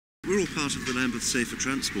We're all part of the Lambeth Safer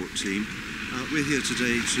Transport team. We're here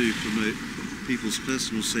today to promote people's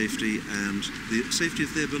personal safety and the safety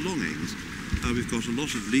of their belongings. We've got a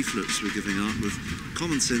lot of leaflets we're giving out with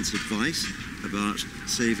common sense advice about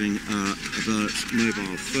saving about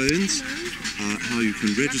mobile phones, how you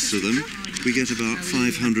can register them. We get about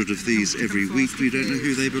 500 of these every week. We don't know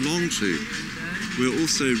who they belong to. We're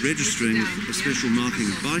also registering a special marking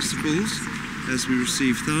of bicycles, as we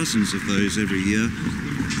receive thousands of those every year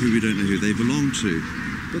who we don't know who they belong to.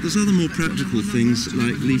 But there's other more practical things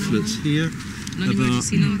like leaflets here about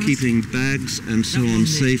keeping bags and so on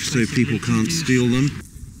safe so people can't steal them.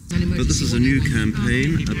 But this is a new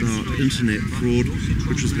campaign about internet fraud,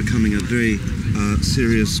 which is becoming a very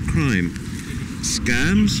serious crime.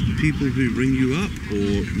 Scams, people who ring you up,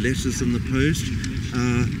 or letters in the post.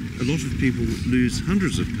 A lot of people lose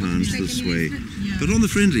hundreds of pounds this way. But on the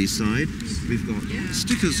friendly side, we've got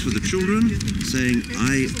stickers for the children saying,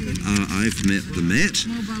 I've met the Met.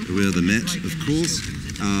 We're the Met, of course.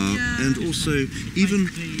 And also even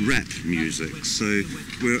rap music. So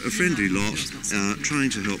we're a friendly lot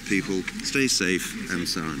trying to help people stay safe and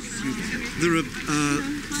so on. There are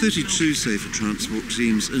 32 safer transport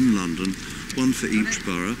teams in London, one for each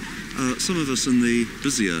borough. Some of us in the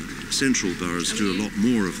busier central boroughs do a lot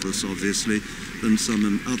more of this, obviously, than some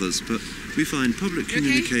in others, but we find public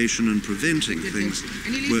communication and preventing things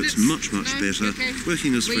works much, much better,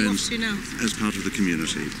 working as friends, as part of the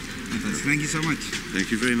community. Thank you so much. Thank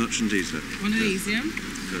you very much indeed, sir. One of these, yeah?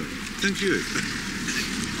 Thank you.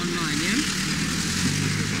 Online, yeah?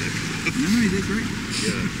 No, you did great.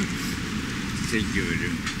 Yeah. Thank you.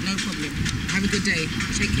 No problem. Have a good day.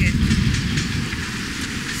 Take care.